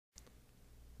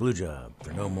Blue job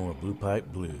for no more blue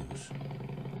pipe blues.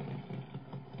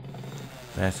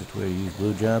 Fastest way to use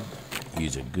blue job,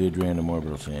 use a good random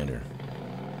orbital sander.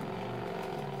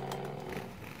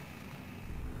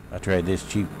 I tried this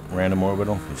cheap random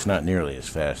orbital. It's not nearly as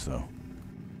fast though.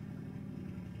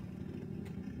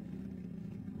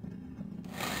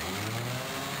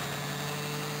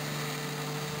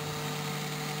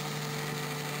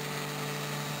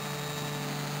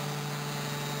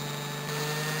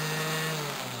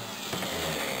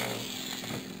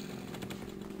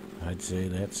 I'd say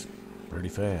that's pretty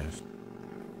fast.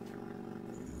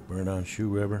 Burn on shoe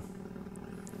rubber.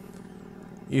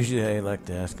 Usually I like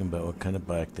to ask them about what kind of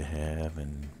bike they have,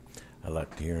 and I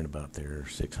like hearing about their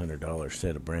 $600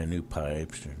 set of brand new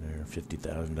pipes or their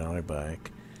 $50,000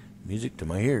 bike. Music to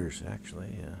my ears,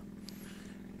 actually.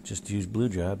 Just use Blue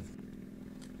Job.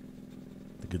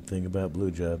 The good thing about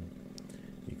Blue Job,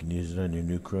 you can use it on your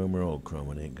new chrome or old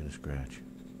chrome. It ain't gonna scratch.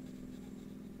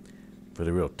 For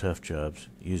the real tough jobs,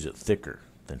 use it thicker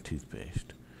than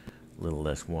toothpaste, a little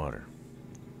less water.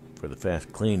 For the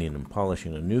fast cleaning and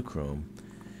polishing of new chrome,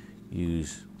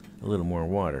 use a little more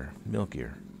water,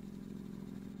 milkier.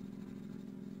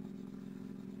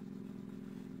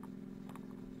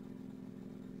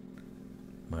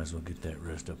 Might as well get that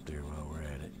rust up there while we're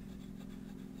at it.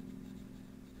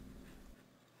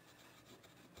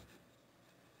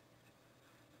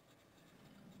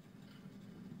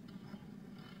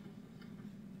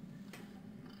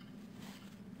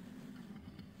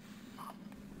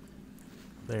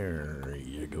 There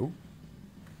you go.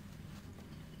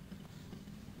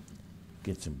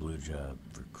 Get some Blue Job.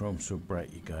 For chrome so bright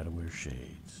you gotta wear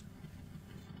shades.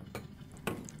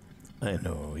 I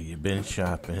know, you've been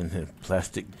shopping and a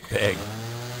plastic bag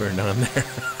burned on there.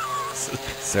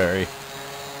 Sorry.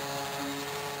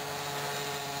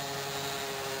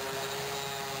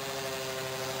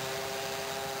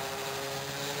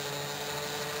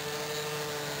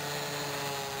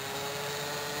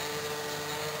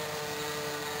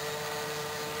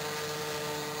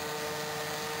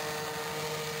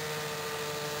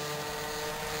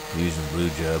 Using Blue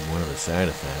Job, one of the side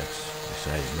effects,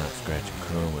 besides not scratching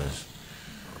chrome, is,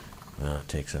 well, it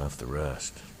takes off the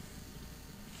rust.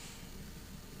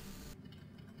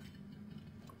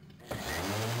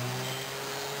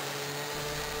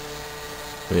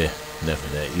 Yeah, enough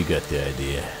of that. You got the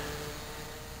idea.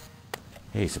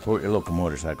 Hey, support your local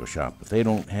motorcycle shop. If they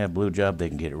don't have Blue Job, they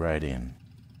can get it right in.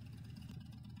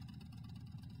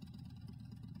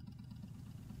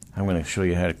 I'm going to show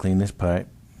you how to clean this pipe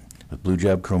with Blue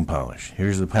Job chrome polish.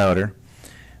 Here's the powder.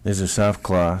 This is a soft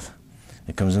cloth.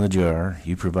 It comes in the jar.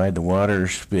 You provide the water or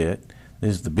spit.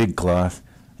 This is the big cloth,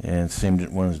 and the same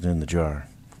one is in the jar,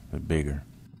 but bigger.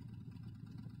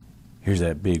 Here's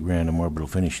that big random orbital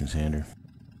finishing sander.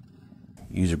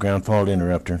 Use a ground fault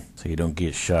interrupter so you don't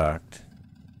get shocked.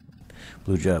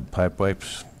 Blue Job pipe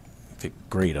wipes fit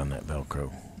great on that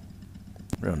Velcro.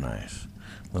 Real nice.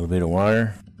 A little bit of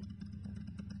water.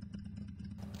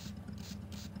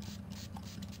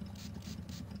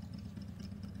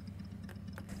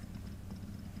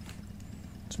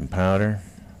 Some powder.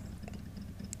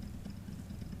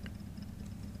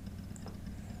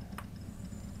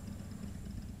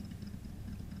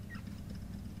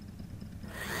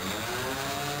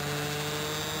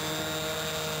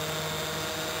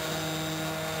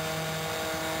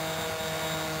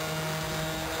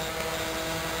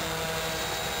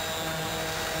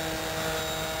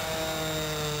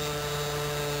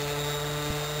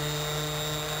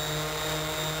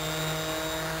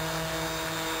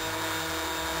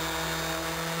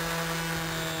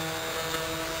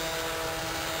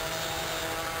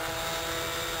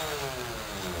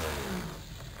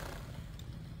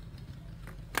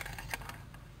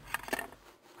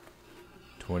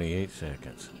 "28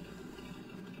 seconds.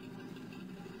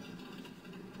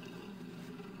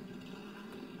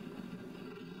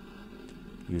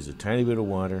 Use a tiny bit of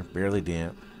water, barely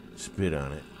damp, spit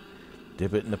on it,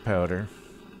 dip it in the powder,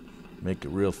 make a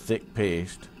real thick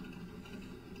paste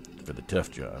for the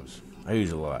tough jobs. I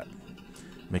use a lot.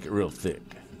 Make it real thick,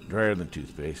 drier than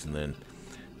toothpaste, and then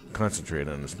concentrate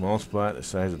on a small spot the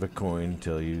size of a coin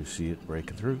until you see it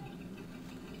breaking through.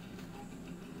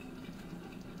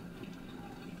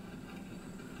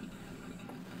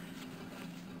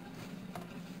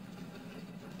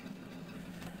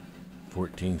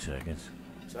 "14 seconds.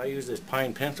 So I use this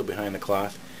pine pencil behind the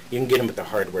cloth. You can get them at the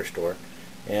hardware store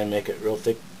and make it real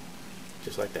thick,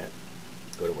 just like that.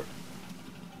 Go to work.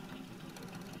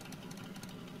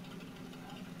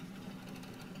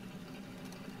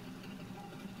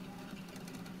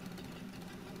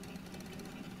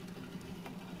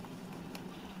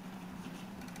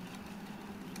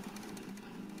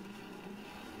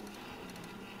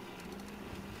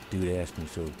 Dude asked me,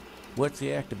 so what's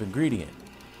the active ingredient?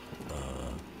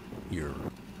 Your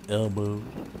elbow.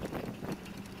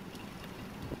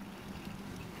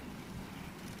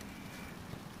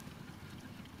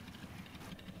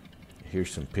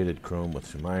 Here's some pitted chrome with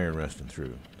some iron rusting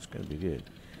through. It's going to be good.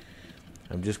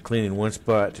 I'm just cleaning one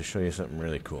spot to show you something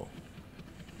really cool.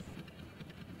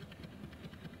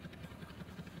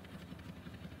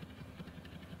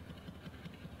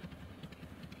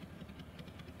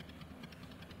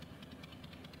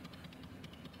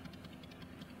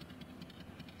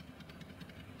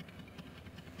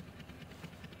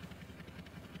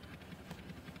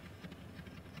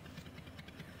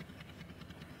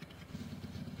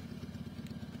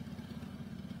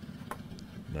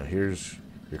 Now here's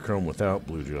your chrome without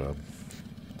blue job.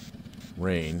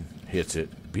 Rain hits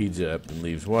it, beads up, and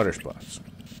leaves water spots.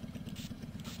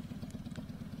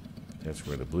 That's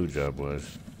where the blue job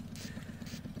was.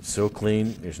 It's so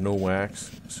clean, there's no wax,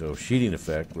 so sheeting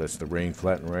effect lets the rain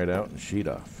flatten right out and sheet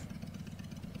off.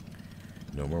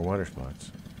 No more water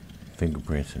spots.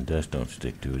 Fingerprints and dust don't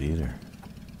stick to it either.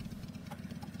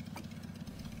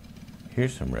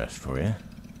 Here's some rust for you.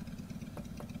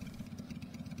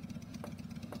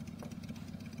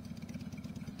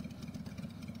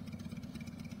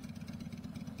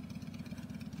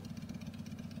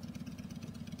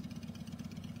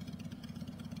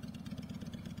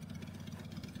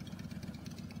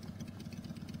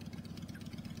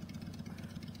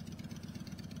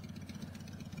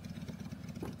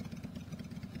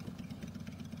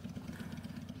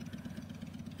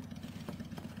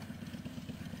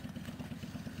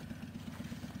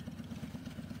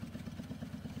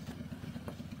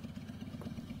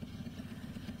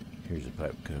 Here's a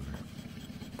pipe cover.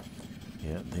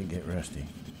 Yeah, they get rusty.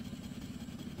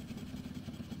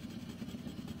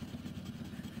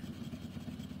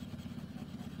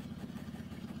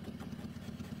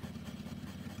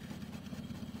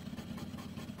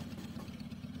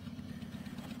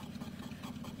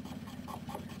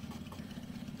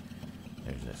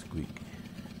 There's that squeak.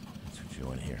 That's what you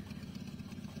want to hear.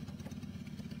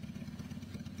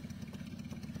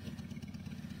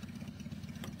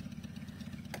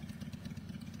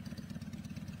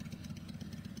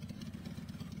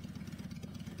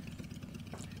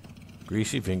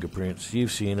 Greasy fingerprints,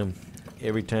 you've seen them.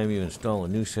 Every time you install a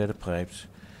new set of pipes,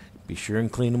 be sure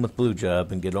and clean them with blue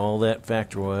job and get all that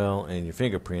factory oil and your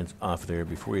fingerprints off there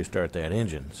before you start that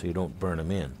engine so you don't burn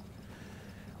them in.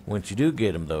 Once you do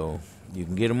get them though, you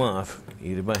can get them off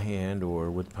either by hand or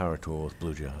with power tool with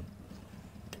blue job.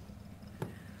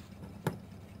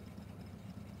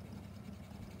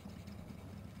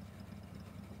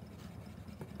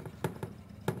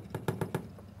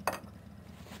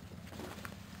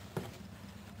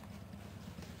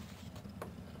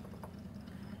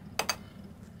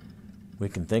 We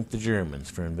can thank the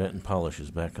Germans for inventing polishes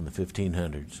back in the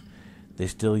 1500s. They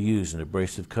still use an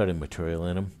abrasive cutting material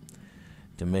in them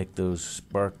to make those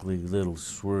sparkly little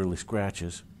swirly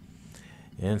scratches,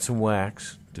 and some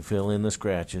wax to fill in the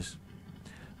scratches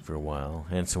for a while,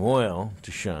 and some oil to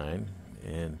shine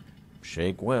and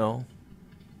shake well.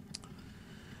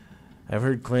 I've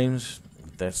heard claims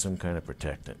that that's some kind of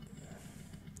protectant.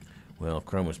 Well,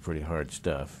 chrome is pretty hard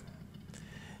stuff,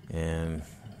 and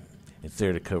it's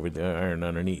there to cover the iron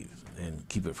underneath and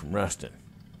keep it from rusting.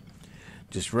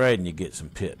 Just right, and you get some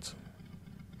pits.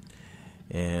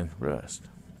 And rust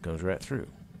comes right through.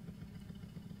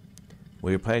 Will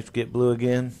your pipes get blue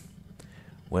again?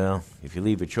 Well, if you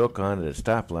leave your choke on at a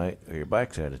stoplight or your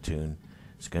bike's out of tune,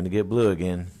 it's going to get blue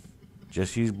again.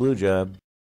 Just use blue job.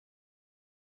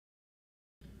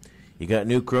 You got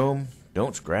new chrome?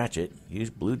 Don't scratch it. Use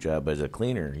blue job as a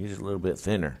cleaner. Use it a little bit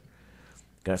thinner.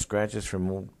 Got scratches from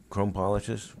old chrome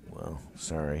polishes? Well,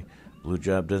 sorry. Blue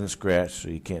job doesn't scratch, so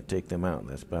you can't take them out.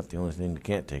 That's about the only thing you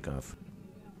can't take off.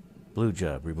 Blue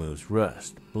job removes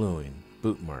rust, bluing,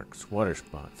 boot marks, water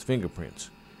spots, fingerprints,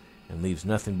 and leaves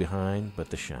nothing behind but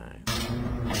the shine.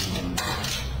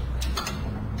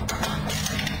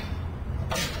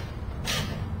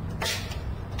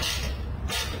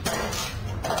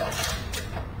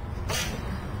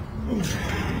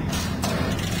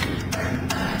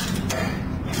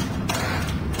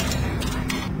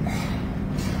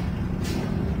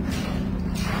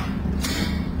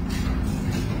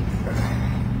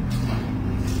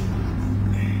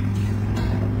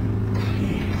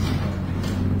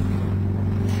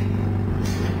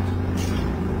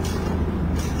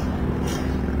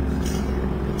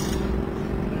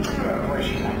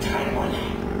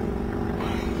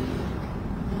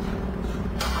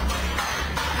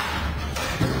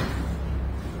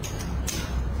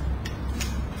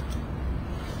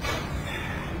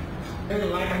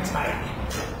 Like them tight.